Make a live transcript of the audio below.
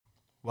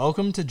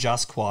Welcome to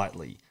Just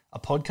Quietly, a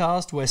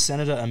podcast where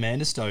Senator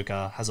Amanda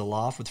Stoker has a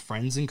laugh with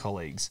friends and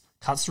colleagues,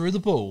 cuts through the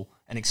bull,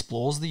 and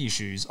explores the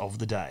issues of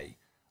the day.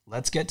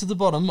 Let's get to the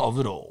bottom of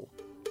it all.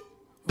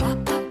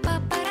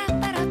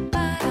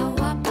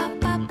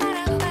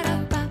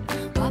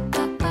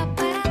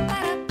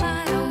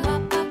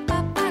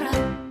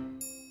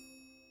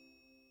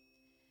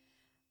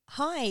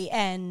 Hi,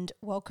 and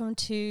welcome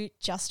to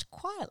Just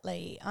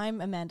Quietly. I'm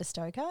Amanda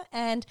Stoker,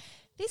 and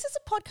this is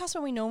a podcast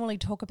where we normally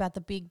talk about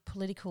the big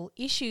political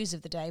issues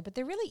of the day, but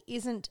there really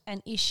isn't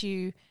an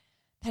issue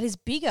that is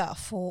bigger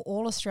for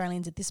all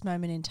Australians at this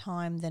moment in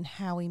time than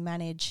how we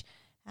manage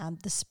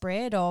the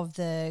spread of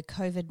the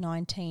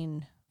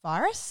COVID-19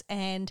 virus,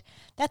 and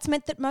that's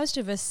meant that most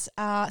of us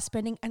are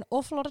spending an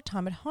awful lot of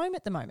time at home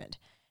at the moment.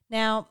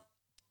 Now,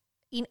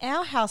 in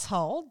our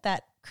household,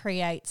 that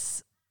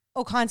creates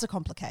all kinds of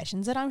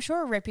complications that I'm sure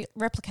are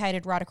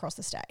replicated right across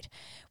the state.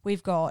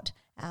 We've got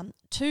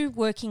 2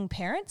 working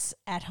parents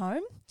at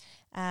home.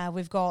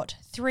 We've got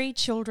 3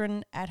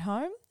 children at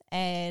home,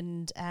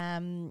 and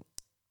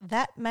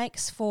that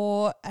makes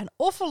for an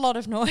awful lot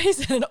of noise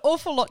and an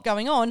awful lot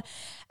going on.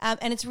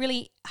 And it's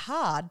really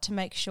hard to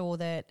make sure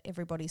that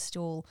everybody's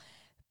still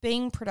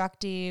being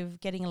productive,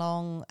 getting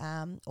along,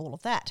 all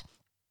of that.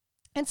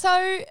 And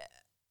so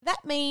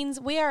that means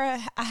we are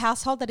a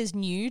household that is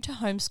new to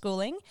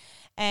homeschooling,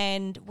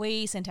 and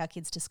we sent our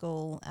kids to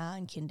school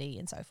in kindy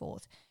and so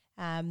forth,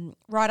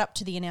 right up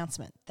to the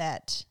announcement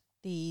that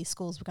the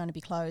schools were going to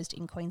be closed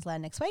in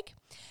Queensland next week.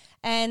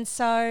 And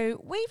so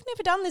we've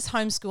never done this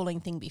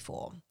homeschooling thing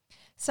before.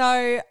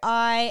 So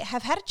I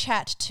have had a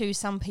chat to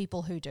some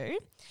people who do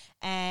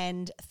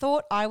and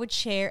thought I would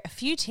share a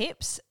few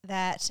tips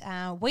that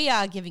we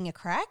are giving a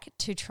crack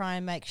to try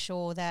and make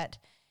sure that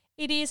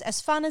it is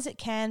as fun as it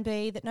can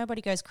be, that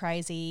nobody goes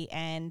crazy,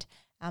 and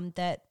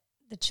that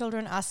the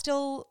children are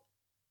still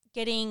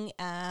getting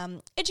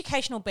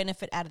educational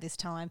benefit out of this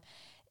time,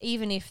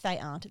 even if they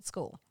aren't at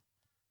school.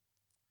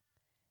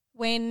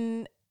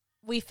 When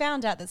we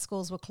found out that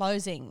schools were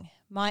closing,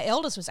 my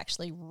eldest was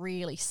actually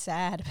really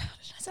sad about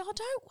it. I said, "Oh,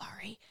 don't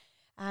worry.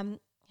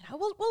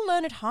 We'll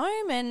learn at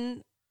home,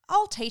 and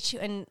I'll teach you."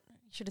 And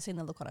you should have seen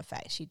the look on her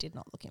face. She did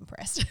not look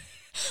impressed,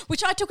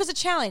 which I took as a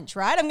challenge,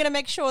 right? I'm going to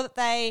make sure that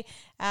they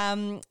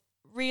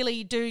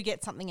really do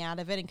get something out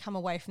of it and come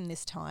away from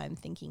this time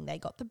thinking they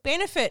got the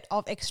benefit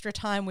of extra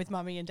time with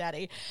mummy and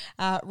daddy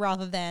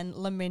rather than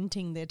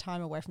lamenting their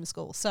time away from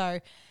school.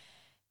 So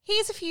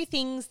here's a few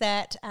things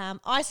that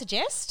I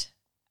suggest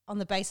on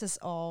the basis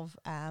of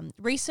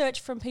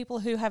research from people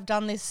who have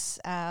done this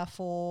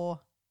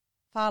for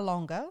far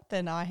longer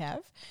than I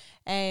have.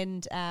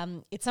 And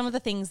it's some of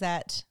the things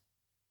that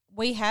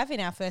we have in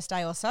our first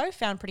day or so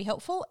found pretty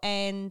helpful,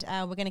 and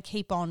we're going to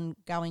keep on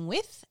going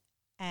with,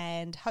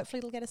 and hopefully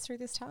it'll get us through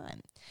this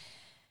time.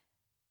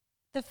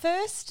 The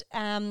first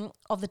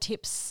of the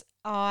tips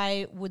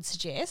I would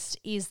suggest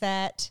is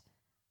that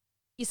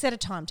you set a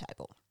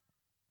timetable.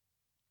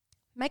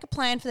 Make a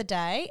plan for the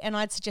day, and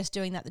I'd suggest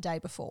doing that the day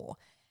before.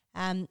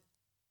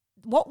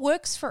 What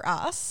works for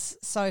us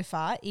so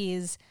far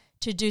is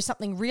to do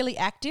something really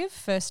active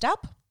first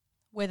up,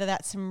 whether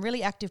that's some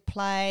really active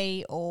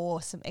play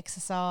or some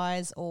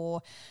exercise,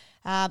 or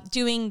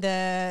doing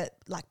the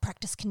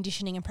practice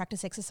conditioning and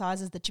practice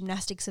exercises that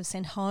gymnastics have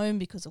sent home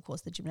because, of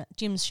course, the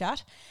gym's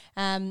shut.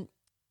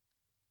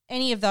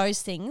 Any of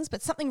those things,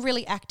 but something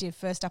really active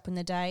first up in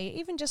the day,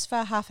 even just for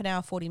half an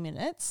hour, 40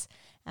 minutes,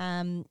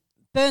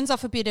 burns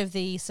off a bit of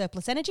the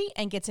surplus energy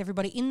and gets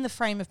everybody in the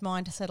frame of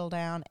mind to settle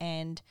down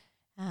and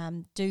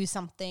do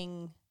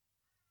something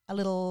a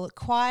little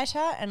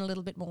quieter and a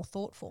little bit more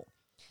thoughtful.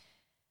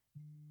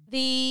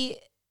 The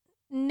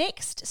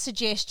next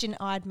suggestion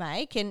I'd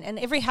make, and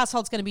every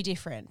household's going to be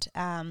different.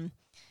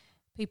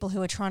 People who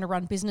are trying to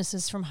run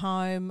businesses from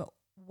home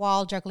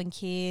while juggling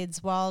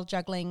kids, while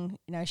juggling,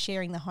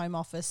 sharing the home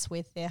office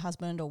with their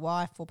husband or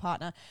wife or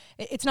partner,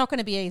 it's not going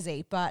to be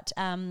easy. But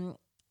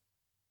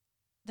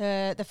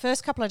the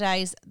first couple of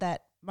days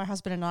that my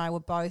husband and I were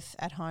both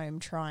at home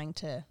trying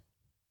to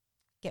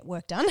get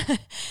work done,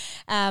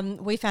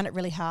 we found it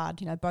really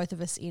hard. Both of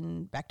us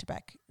in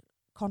back-to-back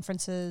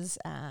conferences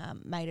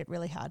made it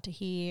really hard to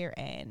hear,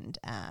 and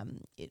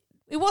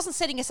it wasn't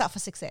setting us up for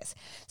success.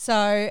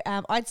 So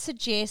I'd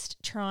suggest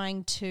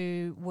trying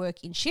to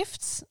work in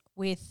shifts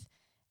with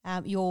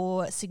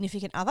your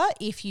significant other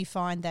if you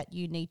find that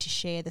you need to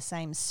share the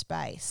same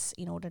space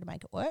in order to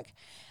make it work.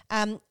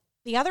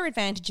 The other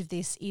advantage of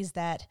this is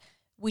that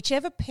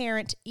whichever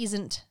parent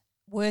isn't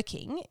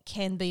working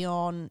can be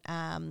on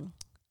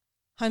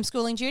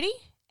homeschooling duty,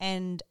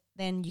 and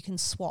then you can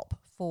swap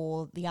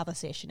for the other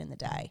session in the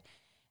day.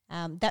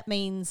 That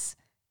means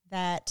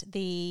that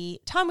the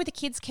time with the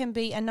kids can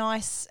be a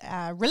nice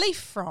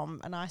relief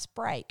a nice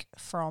break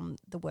from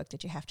the work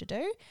that you have to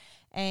do,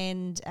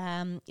 and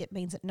it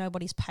means that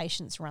nobody's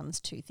patience runs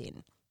too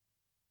thin.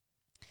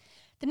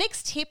 The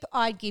next tip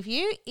I'd give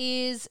you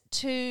is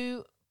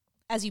to,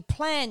 as you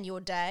plan your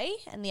day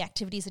and the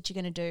activities that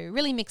you're going to do,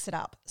 really mix it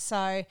up.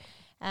 So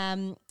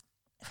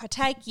if I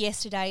take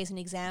yesterday as an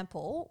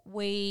example,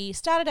 we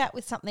started out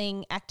with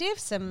something active,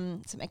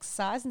 some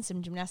exercise and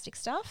some gymnastic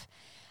stuff.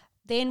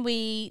 Then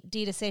we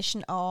did a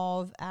session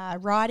of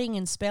writing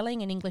and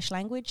spelling and English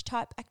language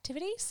type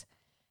activities.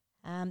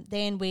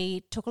 Then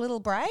we took a little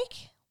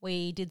break.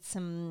 We did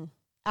some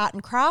art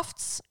and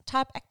crafts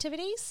type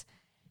activities.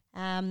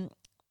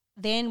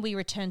 Then we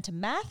returned to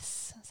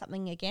maths,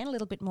 something again a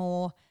little bit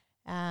more,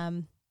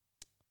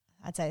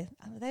 I'd say,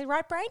 are they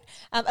right brain?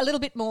 A little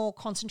bit more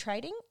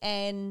concentrating.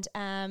 And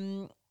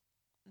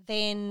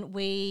then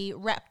we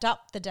wrapped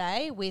up the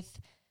day with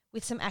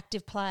some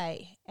active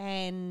play.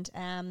 And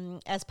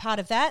as part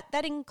of that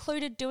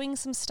included doing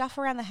some stuff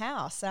around the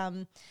house.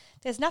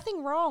 There's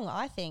nothing wrong,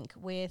 I think,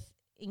 with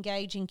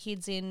engaging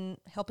kids in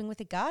helping with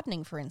the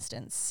gardening, for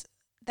instance.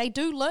 They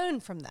do learn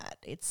from that.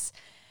 It's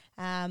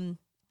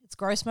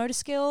gross motor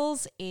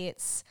skills,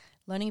 it's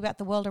learning about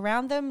the world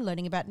around them,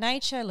 learning about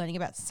nature, learning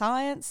about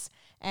science,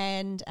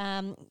 and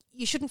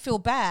you shouldn't feel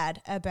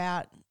bad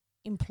about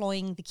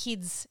employing the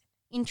kids'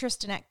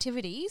 interest and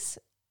activities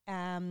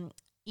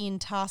in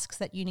tasks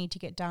that you need to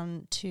get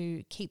done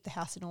to keep the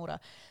house in order,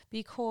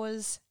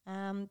 because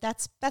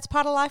that's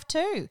part of life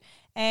too.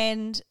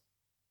 And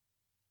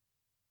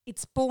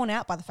it's borne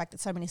out by the fact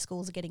that so many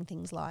schools are getting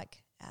things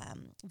like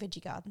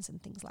veggie gardens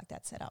and things like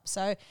that set up.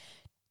 So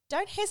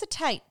don't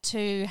hesitate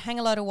to hang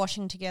a load of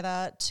washing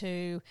together,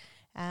 to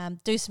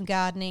do some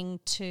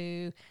gardening,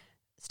 to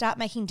start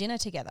making dinner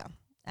together.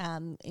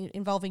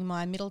 Involving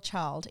my middle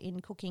child in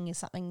cooking is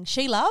something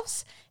she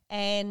loves,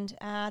 and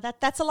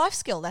that's a life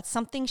skill. That's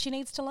something she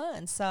needs to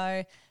learn.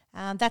 So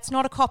that's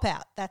not a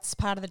cop-out. That's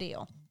part of the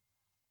deal.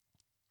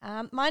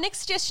 My next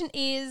suggestion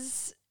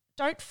is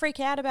don't freak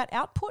out about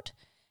output.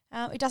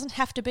 It doesn't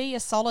have to be a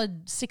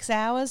solid 6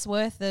 hours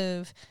worth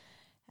of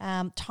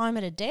time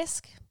at a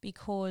desk,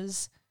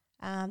 because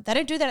they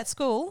don't do that at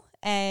school,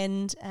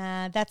 and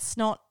that's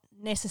not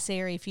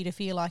necessary for you to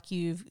feel like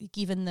you've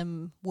given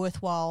them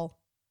worthwhile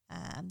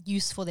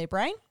use for their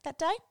brain that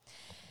day.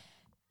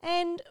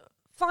 And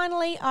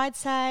finally, I'd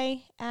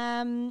say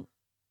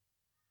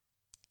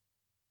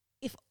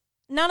if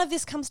none of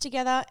this comes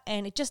together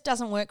and it just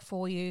doesn't work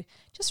for you,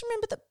 just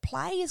remember that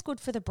play is good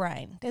for the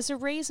brain. There's a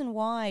reason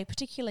why,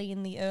 particularly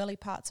in the early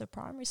parts of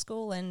primary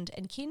school and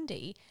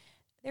kindy,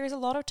 there is a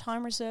lot of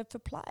time reserved for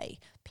play.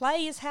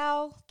 Play is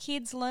how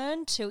kids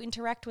learn to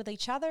interact with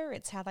each other.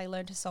 It's how they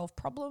learn to solve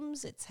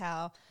problems. It's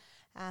how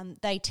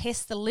they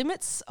test the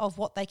limits of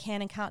what they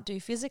can and can't do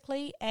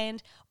physically,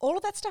 and all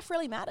of that stuff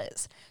really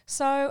matters.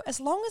 So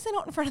as long as they're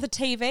not in front of the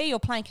TV or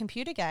playing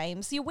computer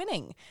games, you're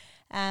winning.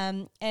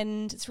 And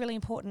it's really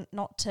important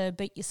not to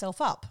beat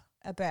yourself up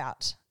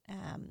about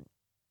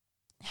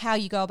how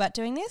you go about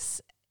doing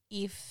this.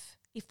 If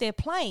they're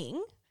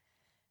playing,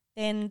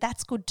 then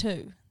that's good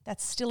too.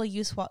 That's still a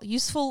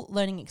useful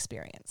learning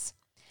experience.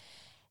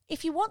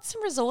 If you want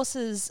some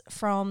resources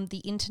from the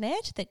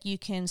internet that you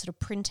can sort of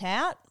print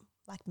out,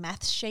 like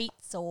math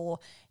sheets or,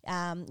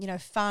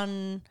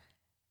 fun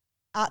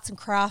arts and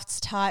crafts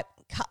type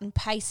cut and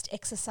paste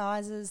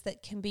exercises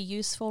that can be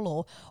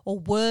useful, or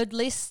word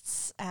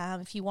lists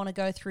if you want to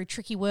go through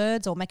tricky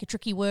words or make a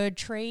tricky word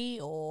tree,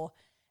 or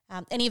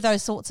any of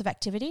those sorts of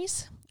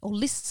activities, or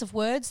lists of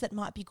words that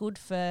might be good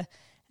for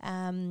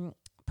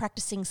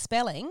practicing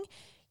spelling,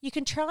 you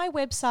can try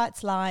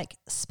websites like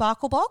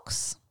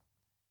Sparklebox.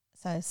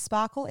 So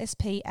Sparkle,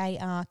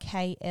 Sparkle,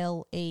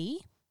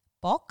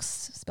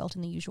 box, spelt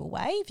in the usual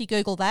way. If you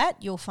Google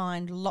that, you'll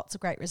find lots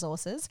of great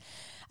resources.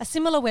 A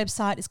similar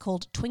website is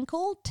called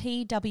Twinkl,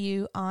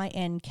 Twinkl.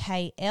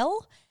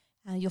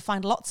 You'll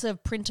find lots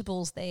of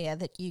printables there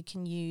that you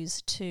can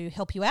use to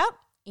help you out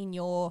in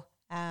your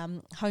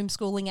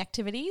homeschooling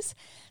activities.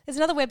 There's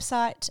another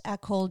website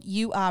called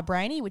You Are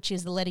Brainy, which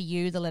is the letter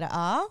U, the letter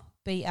R,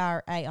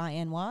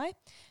 BRAINY.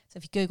 So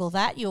if you Google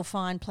that, you'll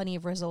find plenty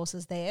of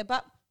resources there.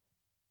 But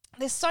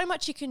there's so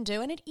much you can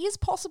do, and it is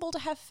possible to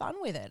have fun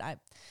with it.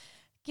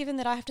 Given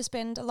that I have to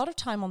spend a lot of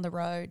time on the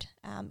road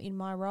in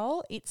my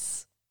role,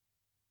 it's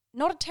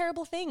not a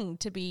terrible thing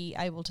to be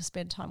able to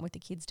spend time with the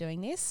kids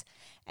doing this.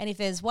 And if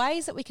there's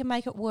ways that we can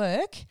make it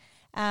work,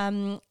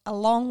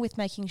 along with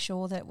making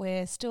sure that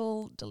we're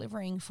still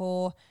delivering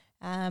for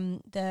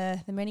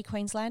the many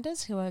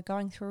Queenslanders who are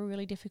going through a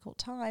really difficult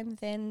time,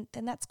 then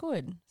that's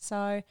good.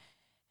 So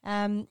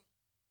a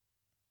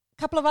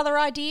couple of other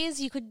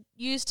ideas you could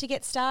use to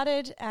get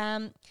started.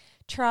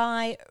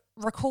 Try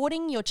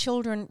recording your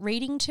children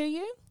reading to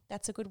you.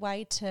 That's a good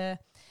way to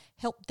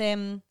help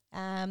them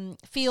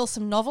feel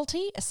some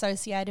novelty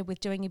associated with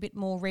doing a bit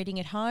more reading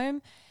at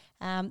home.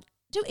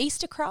 Do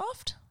Easter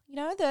craft. You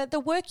know, the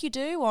work you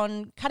do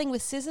on cutting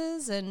with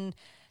scissors and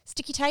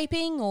sticky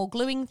taping or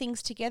gluing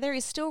things together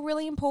is still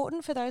really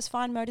important for those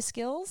fine motor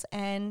skills,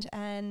 and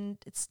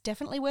it's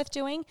definitely worth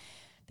doing.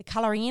 The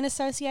colouring in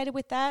associated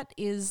with that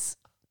is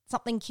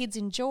something kids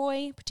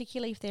enjoy,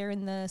 particularly if they're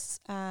in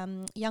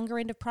the younger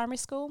end of primary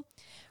school.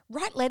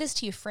 Write letters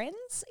to your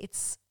friends.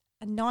 It's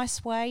a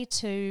nice way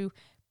to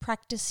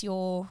practice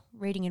your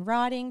reading and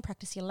writing,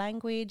 practice your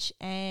language,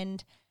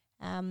 and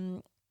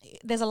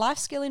there's a life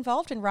skill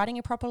involved in writing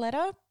a proper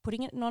letter,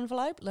 putting it in an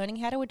envelope, learning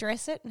how to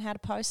address it and how to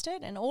post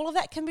it. And all of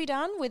that can be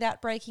done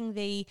without breaking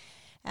the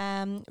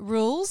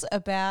rules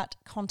about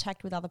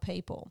contact with other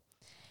people.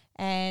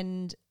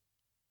 And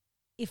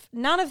if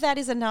none of that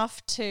is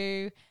enough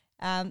to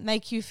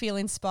make you feel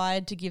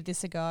inspired to give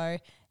this a go,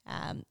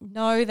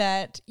 know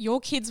that your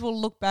kids will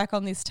look back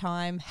on this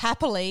time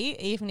happily,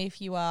 even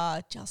if you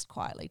are just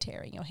quietly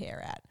tearing your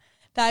hair out.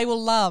 They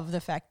will love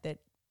the fact that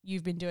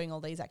you've been doing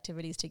all these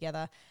activities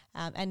together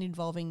and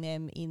involving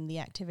them in the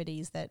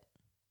activities that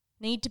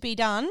need to be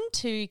done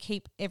to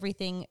keep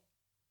everything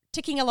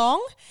ticking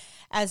along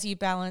as you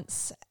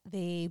balance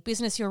the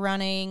business you're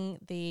running,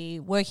 the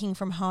working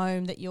from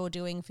home that you're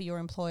doing for your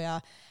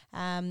employer,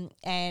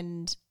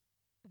 and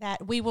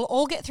that we will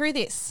all get through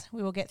this.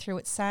 We will get through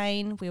it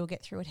sane, we will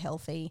get through it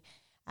healthy,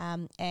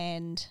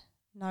 and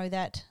know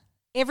that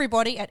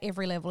everybody at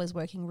every level is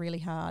working really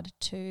hard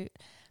to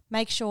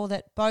make sure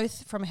that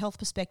both from a health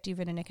perspective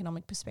and an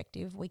economic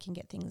perspective, we can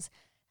get things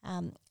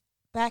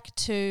back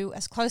to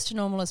as close to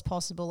normal as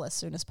possible as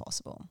soon as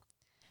possible.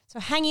 So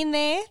hang in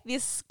there.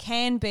 This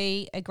can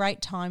be a great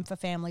time for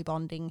family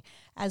bonding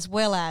as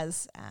well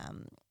as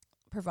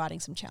providing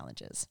some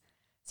challenges.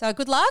 So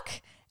good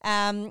luck.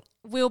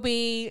 We'll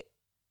be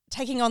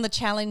taking on the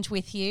challenge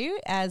with you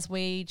as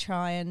we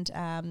try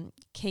and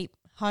keep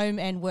home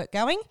and work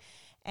going.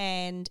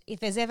 And if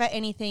there's ever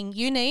anything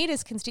you need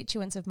as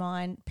constituents of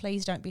mine,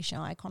 please don't be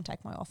shy.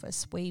 Contact my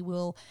office. We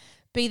will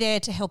be there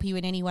to help you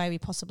in any way we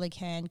possibly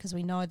can, because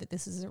we know that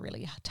this is a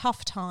really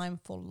tough time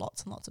for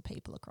lots and lots of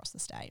people across the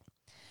state.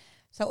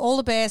 So all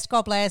the best,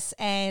 God bless,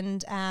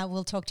 and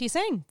we'll talk to you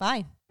soon.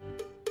 Bye.